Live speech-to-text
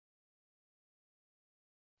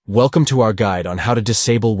Welcome to our guide on how to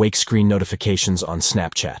disable wake screen notifications on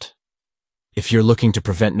Snapchat. If you're looking to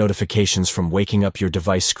prevent notifications from waking up your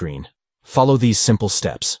device screen, follow these simple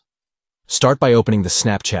steps. Start by opening the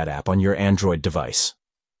Snapchat app on your Android device.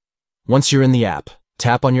 Once you're in the app,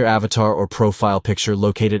 tap on your avatar or profile picture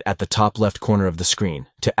located at the top left corner of the screen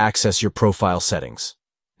to access your profile settings.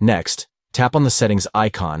 Next, tap on the settings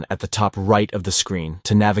icon at the top right of the screen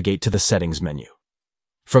to navigate to the settings menu.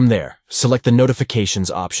 From there, select the Notifications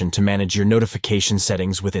option to manage your notification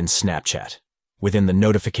settings within Snapchat. Within the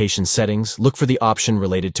notification settings, look for the option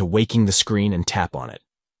related to waking the screen and tap on it.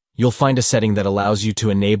 You'll find a setting that allows you to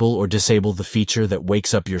enable or disable the feature that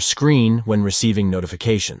wakes up your screen when receiving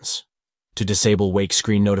notifications. To disable wake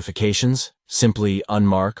screen notifications, simply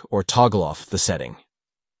unmark or toggle off the setting.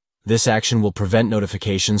 This action will prevent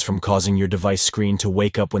notifications from causing your device screen to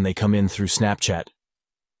wake up when they come in through Snapchat.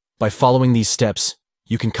 By following these steps,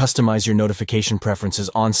 you can customize your notification preferences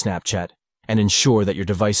on Snapchat and ensure that your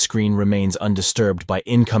device screen remains undisturbed by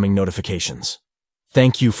incoming notifications.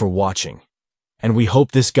 Thank you for watching, and we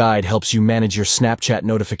hope this guide helps you manage your Snapchat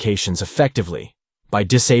notifications effectively by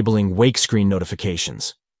disabling wake screen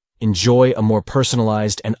notifications. Enjoy a more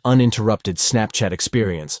personalized and uninterrupted Snapchat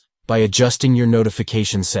experience by adjusting your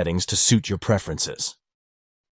notification settings to suit your preferences.